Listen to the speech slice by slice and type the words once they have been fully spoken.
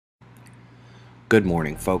Good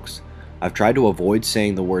morning, folks. I've tried to avoid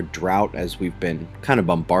saying the word drought as we've been kind of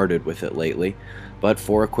bombarded with it lately, but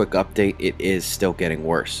for a quick update, it is still getting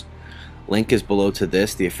worse. Link is below to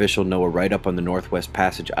this, the official NOAA write-up on the Northwest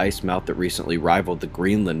Passage ice melt that recently rivaled the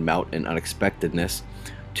Greenland melt in unexpectedness.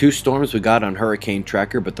 Two storms we got on Hurricane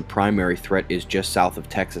Tracker, but the primary threat is just south of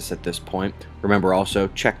Texas at this point. Remember also,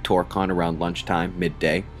 check Torcon around lunchtime,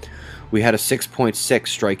 midday. We had a 6.6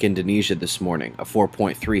 strike Indonesia this morning, a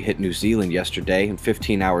 4.3 hit New Zealand yesterday, and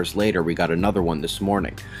 15 hours later we got another one this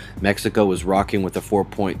morning. Mexico was rocking with a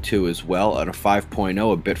 4.2 as well, and a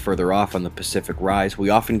 5.0 a bit further off on the Pacific Rise. We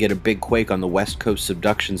often get a big quake on the west coast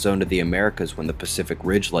subduction zone of the Americas when the Pacific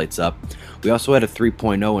Ridge lights up. We also had a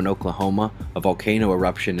 3.0 in Oklahoma, a volcano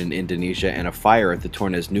eruption in Indonesia, and a fire at the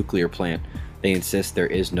Tornes nuclear plant. They insist there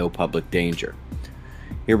is no public danger.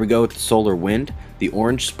 Here we go with the solar wind. The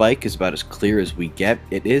orange spike is about as clear as we get.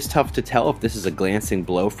 It is tough to tell if this is a glancing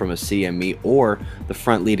blow from a CME or the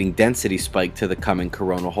front-leading density spike to the coming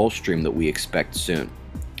coronal hole stream that we expect soon.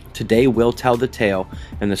 Today will tell the tale,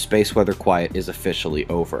 and the space weather quiet is officially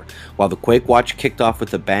over. While the Quake Watch kicked off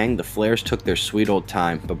with a bang, the flares took their sweet old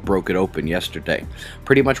time, but broke it open yesterday.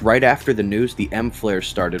 Pretty much right after the news, the M flares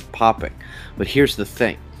started popping. But here's the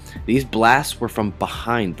thing. These blasts were from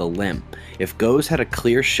behind the limb. If GOES had a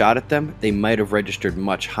clear shot at them, they might have registered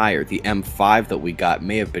much higher. The M5 that we got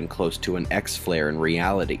may have been close to an X flare in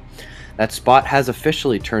reality. That spot has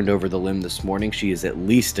officially turned over the limb this morning. She is at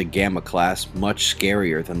least a Gamma class, much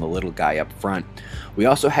scarier than the little guy up front. We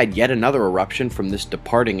also had yet another eruption from this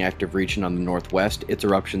departing active region on the northwest. Its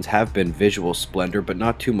eruptions have been visual splendor, but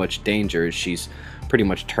not too much danger as she's pretty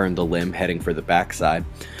much turned the limb heading for the backside.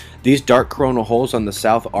 These dark coronal holes on the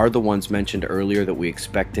south are the ones mentioned earlier that we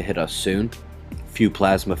expect to hit us soon. Few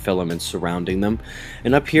plasma filaments surrounding them.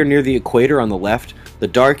 And up here near the equator on the left, the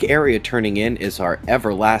dark area turning in is our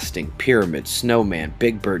everlasting pyramid, snowman,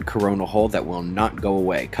 big bird coronal hole that will not go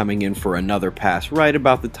away, coming in for another pass right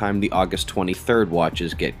about the time the August 23rd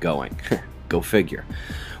watches get going. Go figure.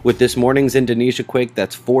 With this morning's Indonesia quake,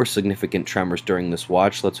 that's 4 significant tremors during this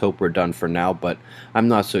watch. Let's hope we're done for now, but I'm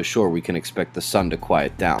not so sure we can expect the sun to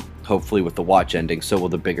quiet down. Hopefully with the watch ending, so will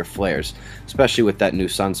the bigger flares, especially with that new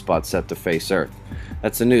sunspot set to face Earth.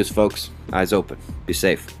 That's the news, folks. Eyes open. Be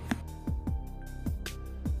safe.